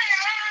expenses.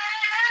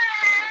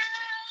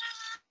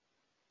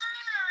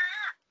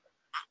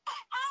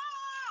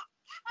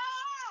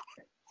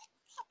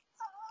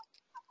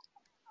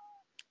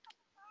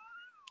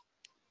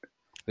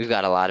 We've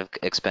got a lot of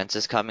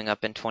expenses coming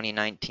up in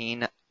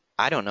 2019.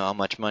 I don't know how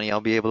much money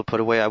I'll be able to put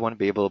away. I want to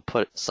be able to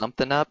put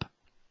something up.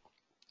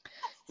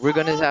 We're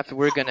gonna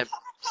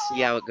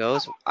see how it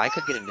goes. I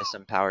could get into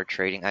some power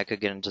trading. I could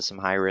get into some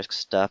high risk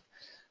stuff.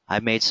 I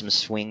made some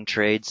swing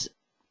trades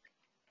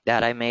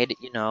that I made,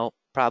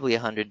 probably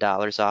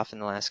 $100 off in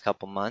the last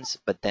couple months.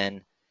 But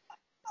then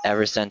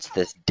ever since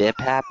this dip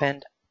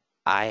happened,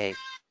 I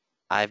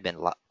I've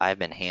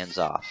been hands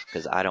off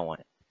because I don't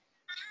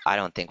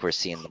think we're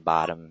seeing the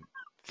bottom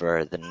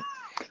for the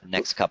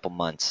next couple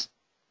months.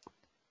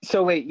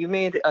 So wait, you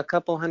made a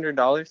couple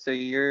 $100, so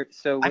when you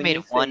say you're I made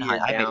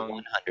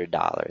down,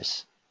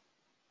 $100.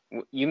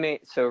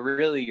 so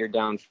really you're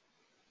down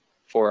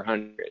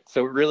 400.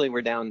 So really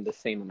we're down the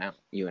same amount,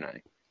 you and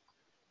I.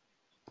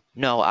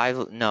 No, I've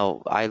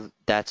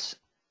lost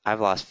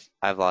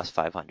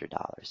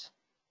 $500.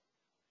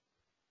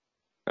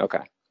 Okay,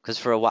 Because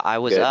for a while good.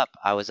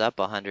 I was up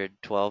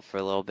 112 for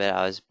a little bit.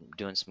 I was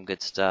doing some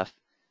good stuff.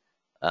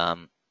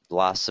 Um,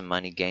 Lost some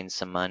money, gained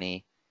some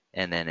money,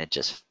 and then it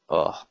just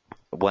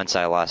once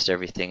I lost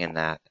everything in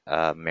that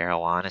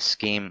marijuana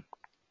scheme,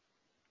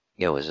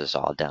 it was just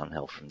all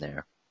downhill from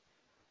there.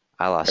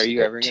 I Are lost a you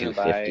good ever gonna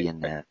 250 buy? in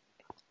that.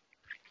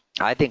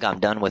 I think I'm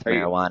done with Are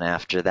you? marijuana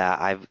after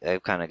that. I've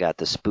kind of got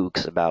the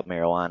spooks about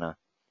marijuana.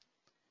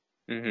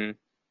 Mm-hmm.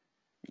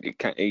 It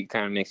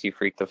kind of makes you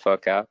freak the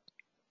fuck out.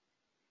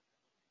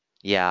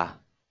 Yeah.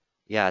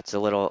 Yeah,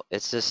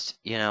 it's just,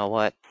 you know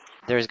what?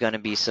 There's going to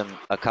be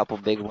a couple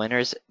big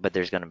winners, but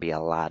there's going to be a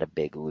lot of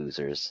big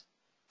losers.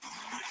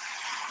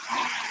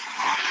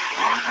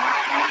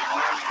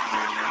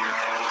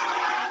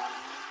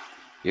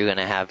 You're going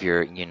to have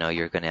you're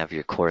going to have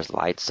your Coors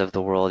Lights of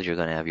the world, you're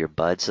going to have your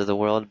Buds of the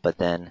world, but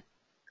then,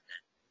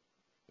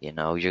 you're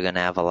going to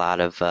have a lot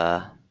of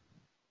I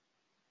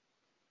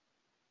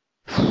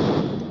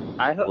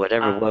hope.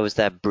 what was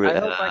that I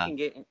hope I can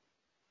get.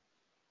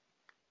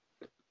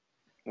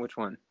 Which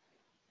one?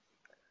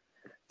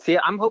 See,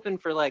 I'm hoping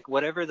for like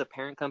whatever the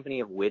parent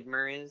company of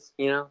Widmer is.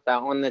 You know,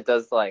 that one that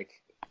does like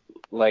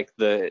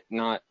the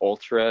not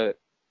ultra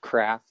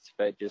craft,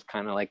 but just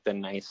kind of like the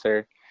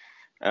nicer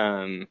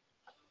um,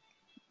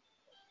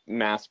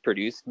 mass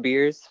produced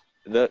beers.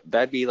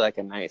 That'd be like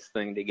a nice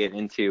thing to get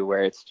into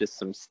where it's just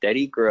some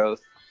steady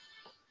growth,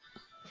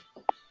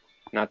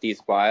 not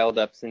these wild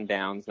ups and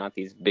downs, not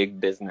these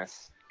big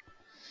business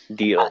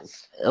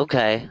deals.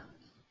 Okay.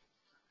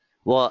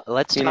 Well,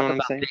 let's You know talk what I'm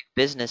about saying? big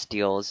business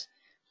deals.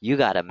 You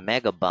got a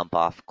mega bump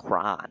off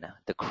Kron,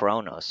 the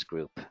Kronos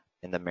Group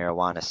in the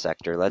marijuana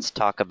sector. Let's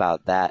talk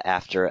about that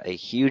after a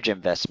huge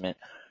investment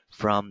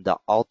from the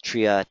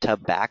Altria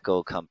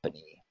Tobacco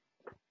Company.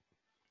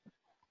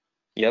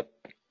 Yep.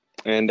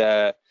 And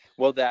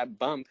well, that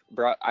bump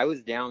brought. I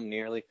was down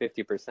nearly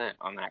 50%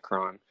 on that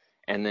Kron,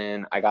 and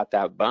then I got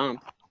that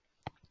bump,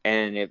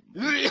 and it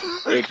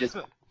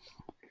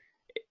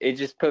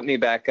just put me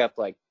back up.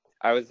 Like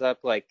I was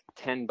up like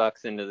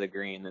 $10 into the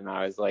green, and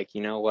I was like,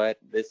 you know what,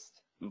 this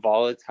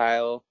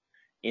volatile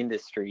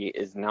industry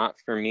is not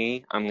for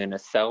me. I'm gonna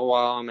sell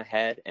while I'm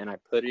ahead, and I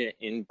put it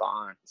in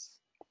bonds.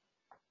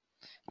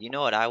 You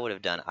know what I would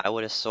have done? I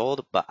would have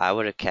sold, but I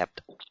would have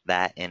kept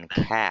that in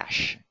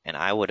cash, and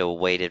I would have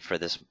waited for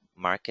this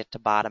market to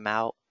bottom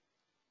out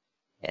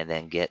and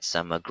then get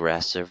some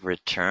aggressive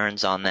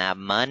returns on that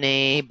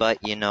money. But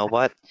you know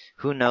what?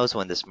 Who knows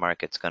when this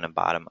market's going to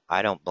bottom?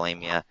 I don't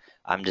blame you.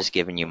 I'm just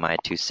giving you my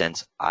 2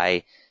 cents.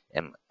 I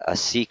am a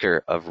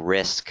seeker of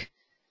risk.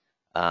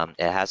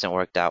 It hasn't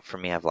worked out for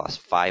me. I've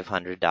lost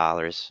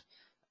 $500,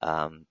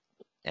 and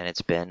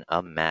it's been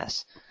a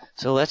mess.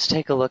 So let's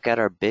take a look at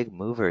our big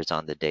movers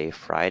on the day,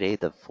 Friday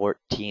the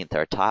 14th.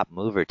 Our top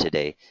mover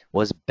today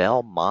was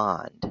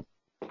Belmond,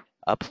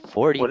 up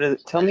 40.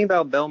 Tell me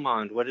about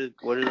Belmond. What are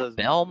those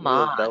little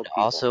Belmond, bell people?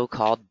 also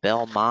called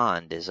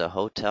Belmond, is a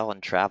hotel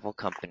and travel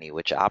company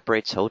which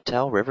operates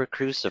hotel, river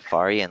cruise,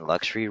 safari, and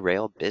luxury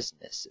rail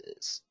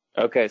businesses.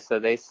 Okay, so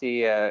they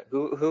see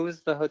who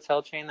was the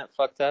hotel chain that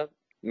fucked up?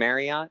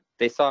 Marriott.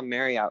 They saw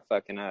Marriott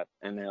fucking up,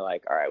 and they're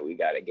like, "All right, we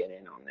got to get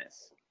in on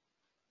this."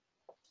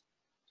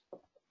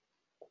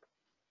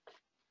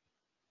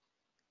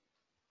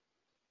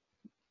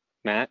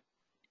 Matt,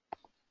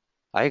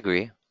 I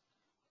agree.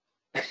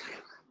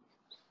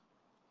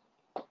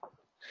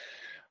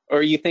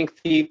 or you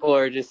think people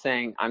are just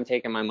saying, "I'm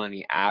taking my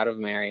money out of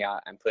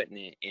Marriott and putting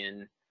it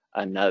in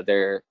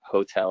another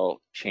hotel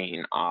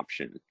chain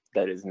option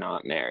that is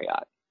not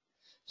Marriott"?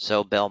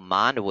 So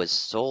Belmond was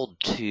sold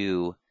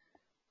to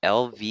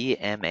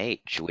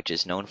LVMH, which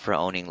is known for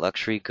owning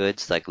luxury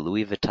goods like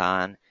Louis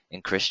Vuitton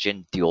and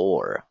Christian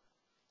Dior.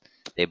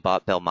 They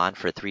bought Belmond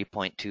for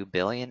 $3.2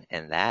 billion,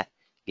 and that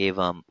gave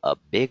them a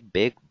big,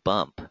 big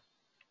bump.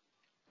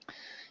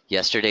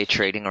 Yesterday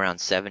trading around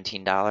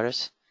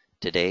 $17.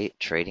 Today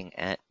trading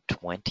at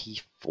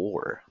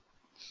 24.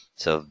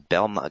 So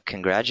Belmond,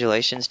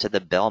 congratulations to the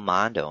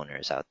Belmond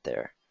owners out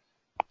there.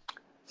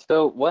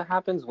 So what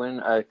happens when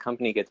a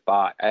company gets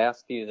bought? I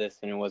asked you this,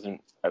 and it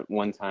wasn't at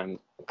one time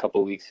a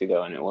couple of weeks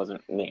ago, and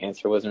the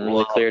answer wasn't really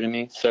Well, clear to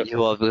me. So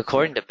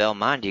according to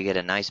Belmond, you get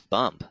a nice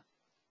bump.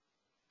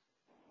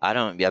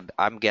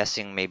 I'm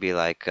guessing maybe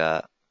like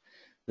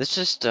let's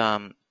just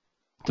throw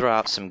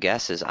out some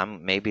guesses.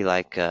 I'm maybe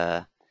like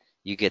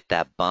you get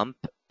that bump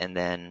and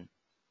then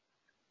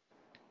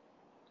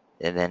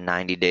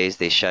 90 days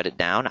they shut it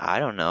down. I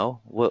don't know.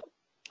 What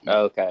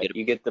okay,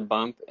 you get the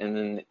bump, and Yeah,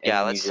 then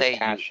you let's just say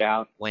cash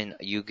out. when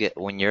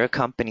you're a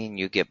company and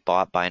you get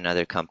bought by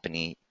another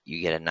company, you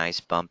get a nice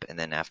bump, and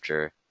then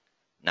after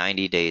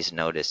 90 days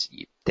notice,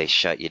 they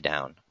shut you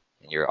down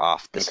and you're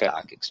off the Okay,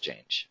 stock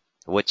exchange.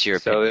 What's your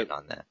so opinion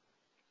on that?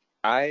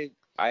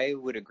 I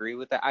would agree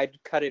with that.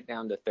 I'd cut it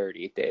down to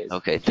 30 days,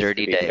 Okay, just to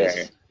 30 be fair.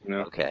 days. You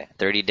know? Okay,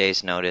 30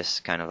 days notice,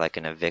 kind of like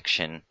an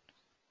eviction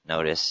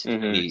notice.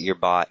 Mm-hmm. You're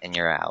bought and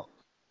you're out.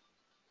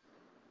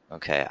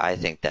 Okay, I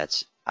think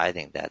that's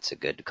a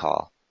good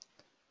call.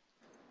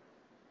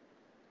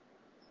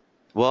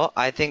 Well,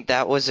 I think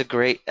that was a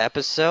great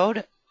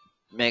episode.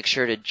 Make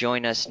sure to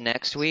join us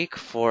next week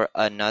for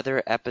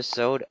another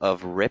episode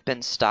of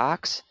Rippin'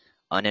 Stocks,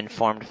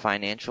 uninformed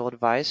financial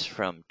advice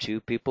from two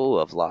people who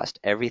have lost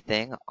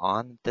everything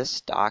on the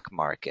stock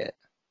market.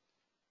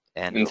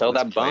 And Until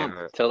let's that play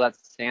bump, till that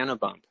Santa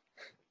bump.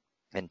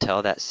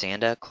 until that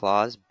Santa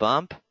Claus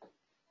bump,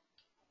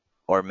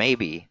 or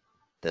maybe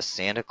the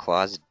Santa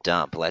Claus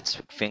dump. Let's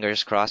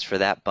fingers crossed for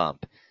that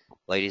bump.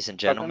 Ladies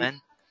and How come?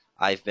 gentlemen,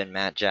 I've been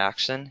Matt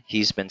Jackson.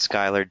 He's been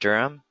Skylar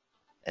Durham.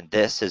 And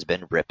this has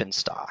been Rippin'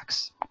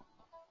 Stocks.